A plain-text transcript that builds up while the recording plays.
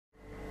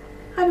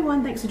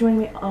everyone, thanks for joining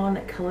me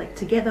on Collect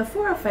Together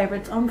for our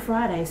favourites on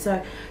Friday. So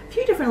a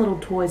few different little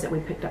toys that we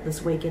picked up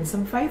this week and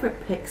some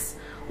favourite picks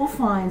or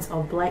finds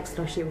of Blake's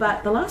that I'll share.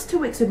 But the last 2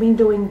 weeks we've been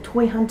doing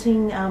toy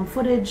hunting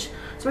footage,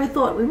 so I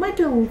thought we might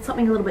do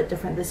something a little bit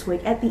different this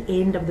week. At the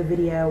end of the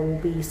video will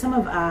be some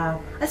of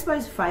our, I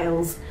suppose,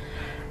 fails,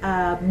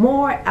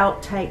 more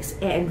outtakes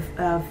and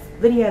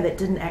video that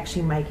didn't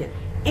actually make it.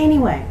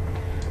 Anyway,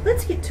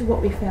 let's get to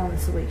what we found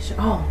this week.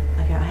 Oh,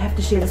 okay, I have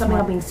to share something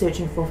I've been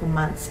searching for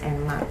months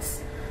and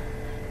months.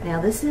 Now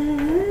this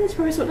is,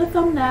 probably saw the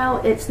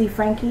thumbnail, it's the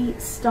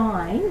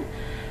Frankenstein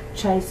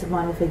Chase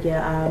vinyl figure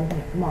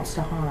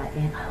Monster High,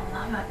 and I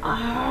love it.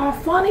 Oh,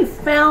 I finally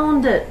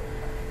found it.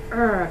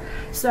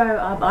 So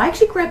I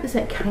actually grabbed this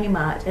at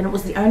Kmart, and it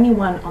was the only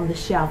one on the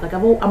shelf. Like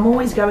I'm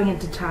always going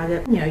into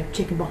Target, you know,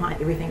 checking behind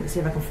everything to see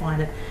if I can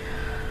find it.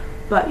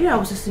 But you know, I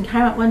was just in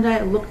Kmart one day,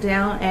 I looked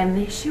down, and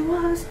there she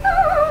was.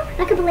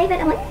 I could believe it.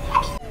 I'm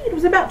like, it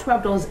was about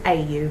 $12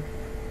 AU.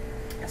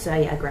 So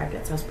yeah, I grabbed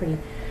it. So I was pretty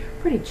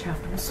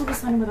chuffed. I was sort of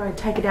deciding whether I'd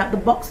take it out. The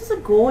boxes are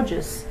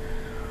gorgeous,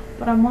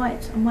 but I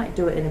might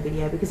do it in a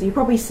video, because you've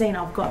probably seen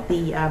I've got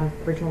the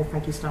original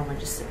Frankenstein one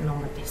just sitting on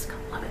my desk.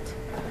 I love it.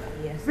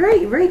 Yeah,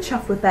 very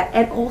chuffed with that.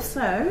 And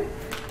also,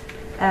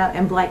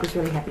 and Blake was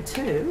really happy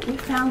too, we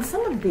found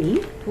some of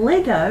the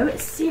Lego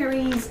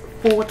Series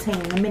 14,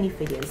 the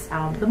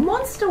minifigures, the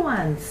monster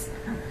ones.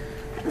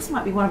 This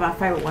might be one of our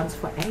favourite ones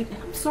for 8. And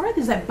I'm sorry,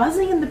 there's that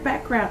buzzing in the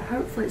background.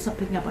 Hopefully it's not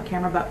picking up on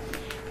camera, but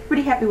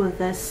pretty happy with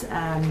this.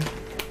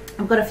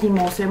 I've got a few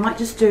more, so I might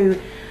just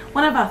do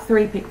one of our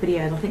 3-pick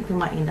videos. I think we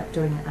might end up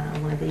doing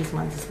one of these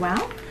ones as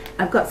well.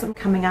 I've got some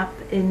coming up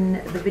in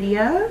the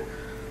video.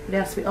 What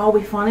else?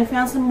 We finally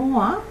found some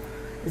more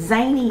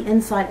Zaini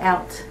Inside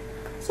Out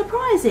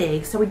surprise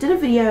eggs. So we did a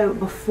video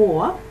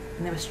before,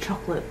 and there was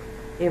chocolate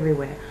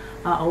everywhere.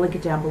 I'll link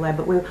it down below,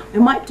 but we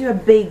might do a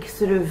big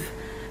sort of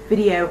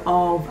video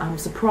of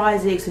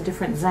surprise eggs, so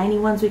different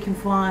Zaini ones we can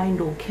find,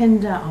 or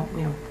Kinder.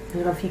 You know,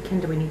 we've got a few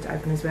Kinder we need to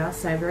open as well,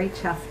 so very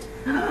chuffed.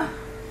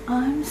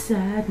 I'm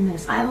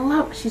Sadness. I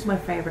love, she's my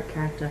favourite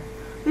character.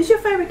 Who's your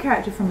favourite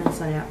character from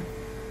Inside Out?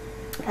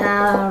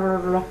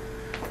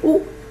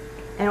 Oh,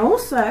 and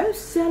also,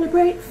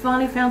 celebrate,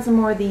 finally found some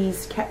more of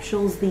these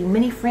capsules, the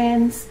mini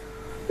friends.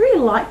 Really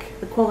like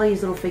the quality of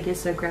these little figures,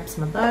 so grab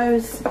some of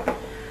those.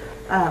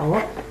 Oh,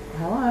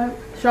 hello.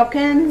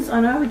 Shopkins. I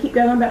know we keep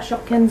going on about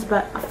Shopkins,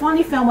 but I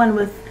finally found one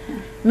with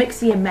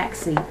Mixie and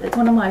Maxie. It's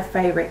one of my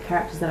favourite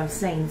characters that I've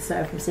seen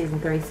from season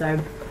 3, so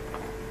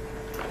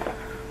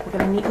we're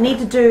going to need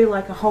to do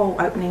like a whole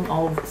opening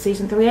of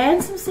season 3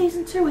 and some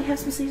season 2. We have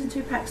some season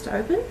 2 packs to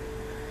open.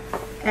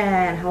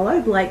 And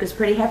hello, Blake was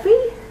pretty happy.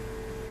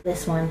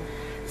 This one.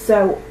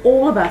 So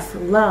all of us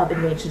love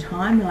Adventure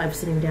Time. I love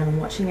sitting down and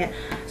watching it.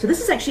 So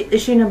this is actually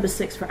issue number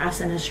 6 for us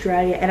in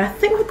Australia, and I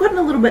think we've gotten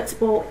a little bit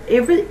spoiled.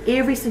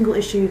 Every single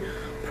issue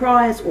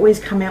prior has always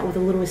come out with a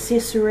little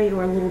accessory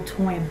or a little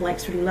toy, and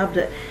Blake's really loved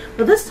it.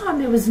 But this time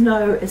there was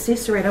no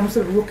accessory, and I'm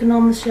sort of looking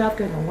on the shelf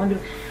going, I wonder.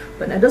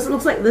 But no, it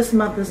looks like this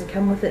month doesn't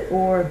come with it,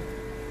 or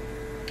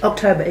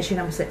October issue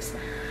number 6.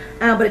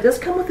 But it does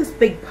come with this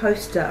big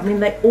poster. I mean,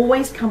 they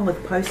always come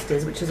with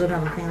posters, which is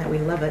another thing that we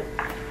love it.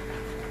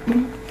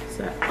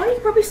 So, oh, you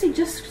can probably see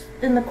just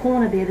in the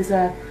corner there's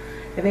a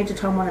Adventure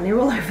Time one, and they're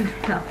all over the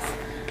house.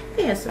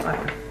 Yeah,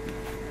 so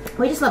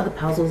we just love the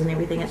puzzles and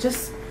everything. It's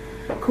just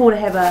cool to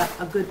have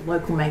a good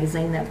local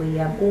magazine that we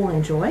all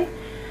enjoy.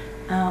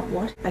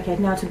 What? Okay,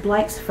 now to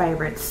Blake's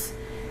favourites.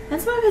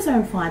 And some of his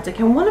own finds.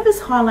 Okay, one of his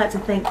highlights, I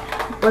think,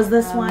 was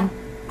this one.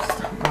 I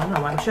don't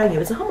know why I'm showing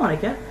you. It's a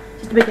harmonica.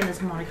 Just a beginner's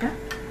harmonica.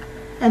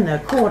 And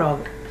the chord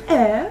of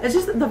air. It's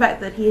just the fact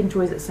that he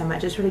enjoys it so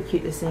much. It's really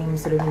cute to see him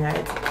sort of, you know,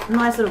 it's a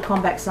nice little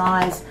compact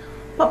size.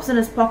 Pops in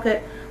his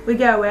pocket. We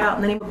go out,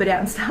 and then he whip it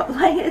out and start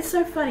playing it. It's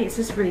so funny. It's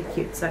just really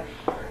cute. So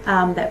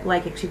that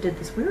Blake actually did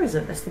this. Where is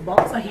it? That's the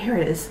box. Oh, here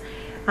it is.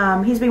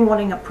 He's been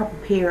wanting a proper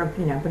pair of,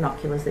 you know,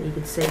 binoculars that you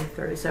could see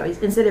through. So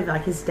he's, instead of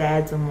like his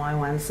dad's or my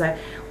ones, so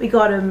we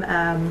got him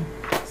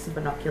some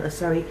binoculars.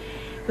 So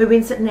we've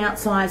been sitting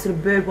outside, sort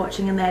of bird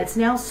watching and that. It's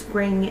now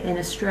spring in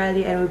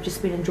Australia, and we've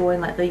just been enjoying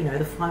like the, you know,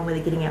 the fine weather,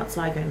 getting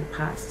outside, going to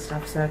parks and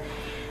stuff. So,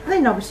 and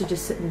then obviously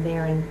just sitting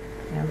there and,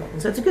 you know, looking.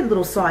 So it's a good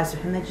little size for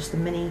him. They're just the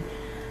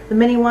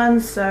mini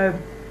ones. So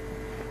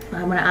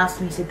when I asked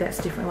him, he said that's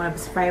definitely one of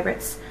his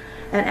favourites.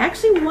 And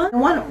actually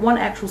one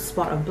actual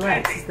spot of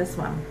Blake's is this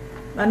one.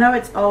 I know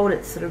it's old,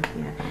 it's sort of,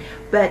 you know,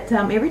 but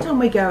every time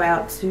we go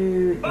out to,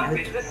 you know,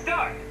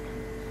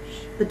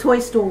 the toy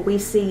store, we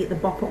see the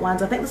Boppet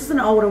ones. I think this is an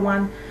older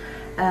one,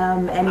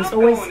 and he's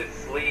always,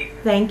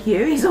 thank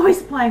you, he's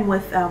always playing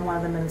with one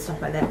of them and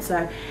stuff like that.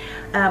 So,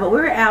 but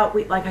we're out,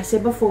 like I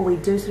said before, we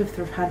do sort of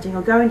thrift hunting,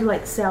 or go into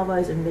like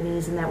Salvos and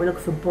Vinnies and that. We look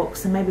for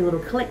books and maybe little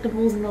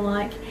collectibles and the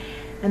like.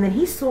 And then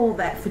he saw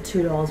that for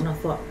 $2, and I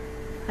thought,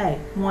 hey,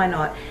 why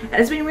not?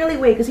 And it's been really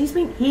weird, because he's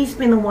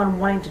been the one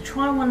wanting to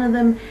try one of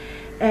them.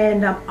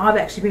 And I've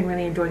actually been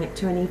really enjoying it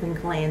too, and even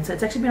Glenn. So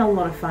it's actually been a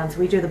lot of fun. So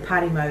we do the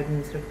party mode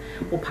and sort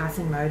of, or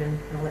passing mode and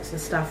all that sort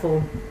of stuff.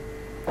 Or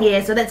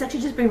yeah, so that's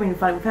actually just been really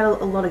fun. We've had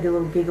a lot of good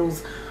little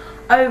giggles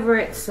over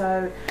it,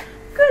 so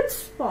good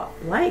spot,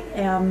 like,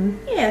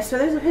 yeah, so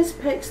those are his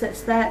picks,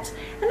 that's that.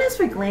 And as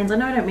for Glenn's, I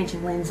know I don't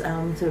mention Glenn's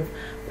sort of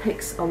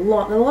picks a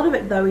lot of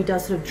it though he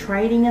does sort of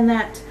trading in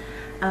that,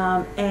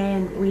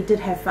 and we did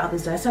have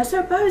Father's Day, so I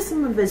suppose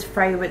some of his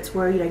favourites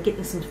were, you know,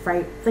 getting some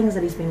things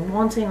that he's been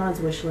wanting on his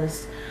wish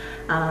list.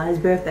 His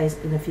birthday's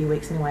in a few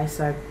weeks anyway,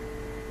 so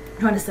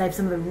trying to save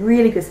some of the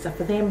really good stuff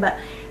for them. But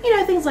you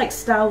know, things like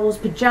Star Wars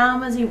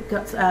pajamas, he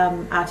got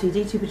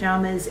R2-D2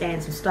 pajamas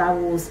and some Star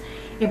Wars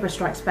Emperor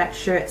Strikes Back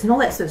shirts and all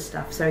that sort of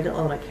stuff, so he got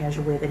a lot of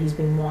casual wear that he's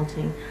been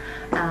wanting.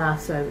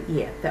 So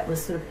yeah, that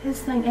was sort of his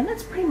thing, and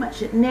that's pretty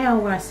much it. Now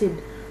when I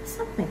said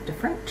something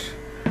different,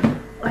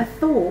 I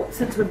thought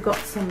since we've got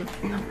some,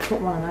 I'll put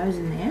one of those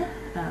in there,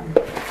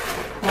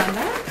 one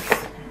bags.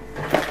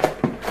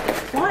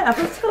 Right, I've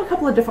just got a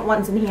couple of different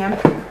ones in here.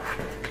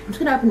 I'm just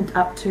going to open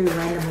up two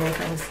random little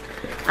things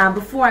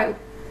before I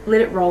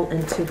let it roll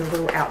into the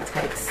little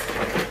outtakes.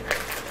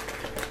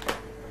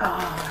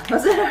 Oh, I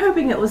was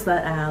hoping it was the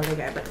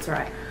Lego, but it's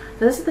alright.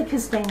 So this is the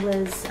Kids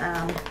Danglers.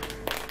 I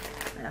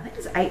think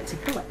there's 8 to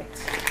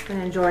collect.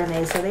 Been enjoying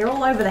these. So they're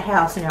all over the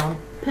house, you know, on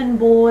pin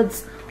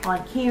boards,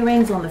 on key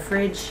rings, on the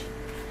fridge.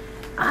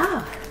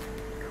 Ah,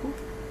 cool.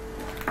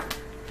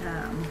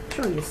 I'm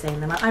sure you've seen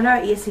them. I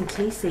know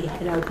SCTC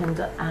had opened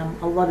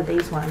a lot of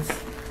these ones.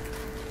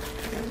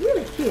 They're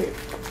really cute.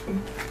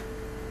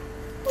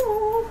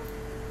 Aww.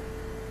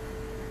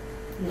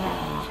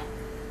 Nah.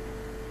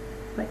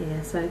 But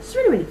yeah, so it's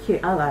really, really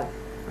cute. I love it.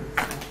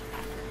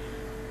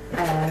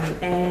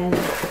 And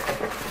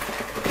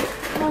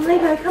come on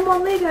Lego, come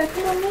on Lego,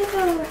 come on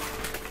Lego.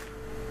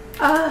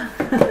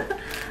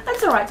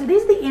 That's alright. So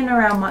these are the in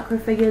around micro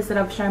figures that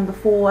I've shown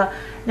before.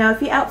 Now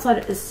if you're outside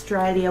of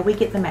Australia, we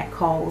get them at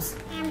Coles.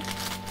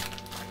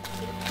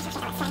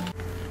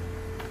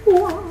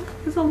 Whoa,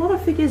 there's a lot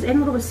of figures and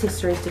little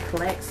accessories to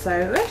collect,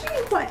 so actually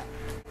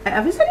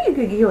I've just had a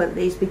good go at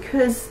these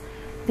because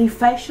the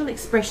facial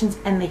expressions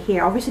and the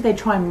hair, obviously they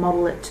try and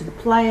model it to the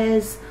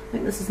players. I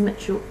think this is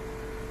Mitchell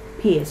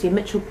Pearce, yeah,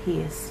 Mitchell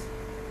Pearce.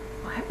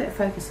 I hope that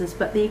focuses,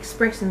 but the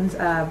expressions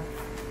are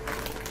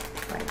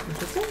quite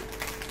interesting.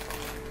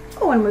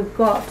 Oh, and we've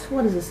got,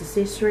 what is this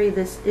accessory?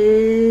 This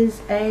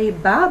is a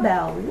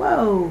barbell.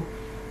 Whoa,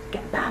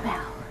 got a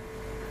barbell.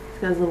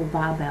 It's got a little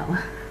barbell.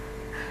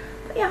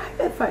 But yeah, I hope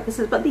that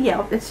focuses, but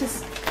yeah,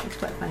 it's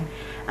quite funny.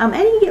 And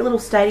you can get little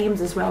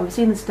stadiums as well. We've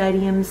seen the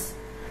stadiums.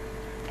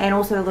 And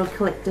also the little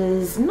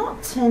collectors,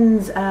 not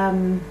tins,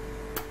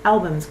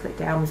 albums,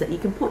 collector albums that you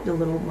can put the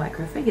little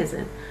micro figures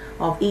in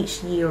of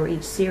each year or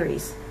each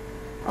series.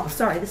 Oh,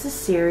 sorry, this is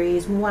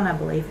series 1, I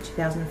believe, for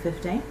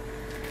 2015.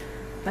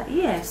 But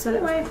yeah, so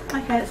anyway,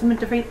 okay, that's something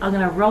different. I'm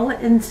going to roll it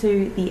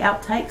into the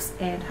outtakes,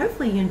 and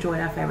hopefully you enjoyed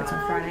our favourites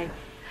on Friday.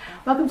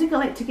 Welcome to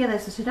Collect Together.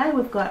 So today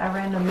we've got a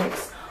random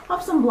mix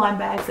of some blind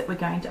bags that we're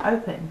going to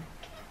open.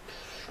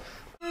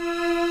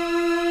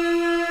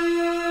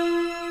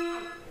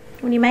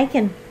 What are you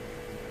making?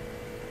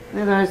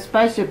 They're those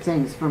spaceship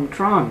things from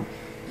Tron.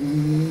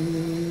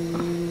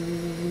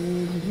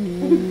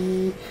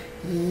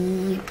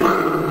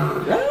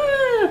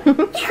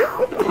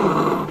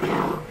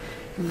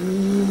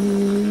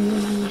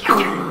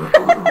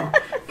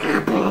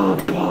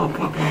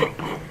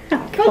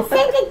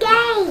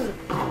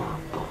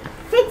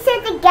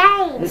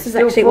 This is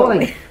actually what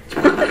we...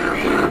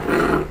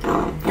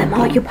 The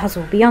molecule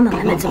puzzle beyond the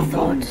limits of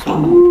thought.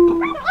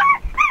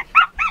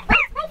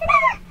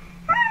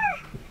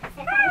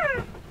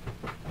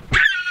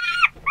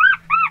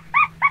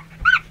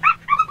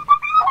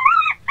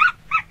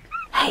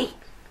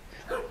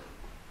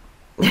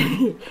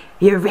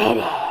 You're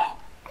ready.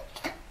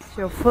 It's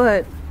your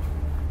foot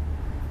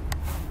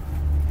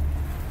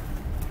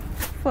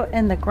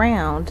in the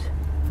ground.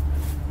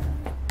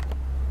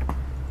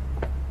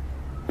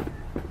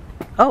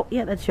 Oh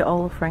yeah, that's your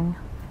olive ring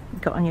you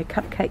got on your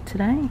cupcake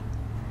today.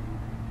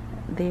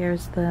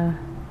 There's the,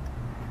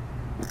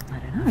 I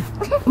don't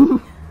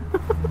know.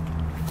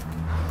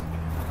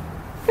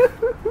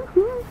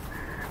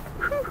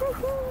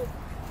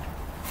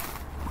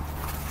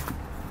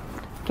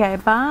 Okay,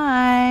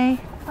 bye.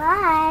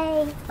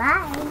 Bye.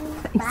 Bye.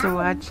 Thanks for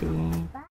watching. Bye.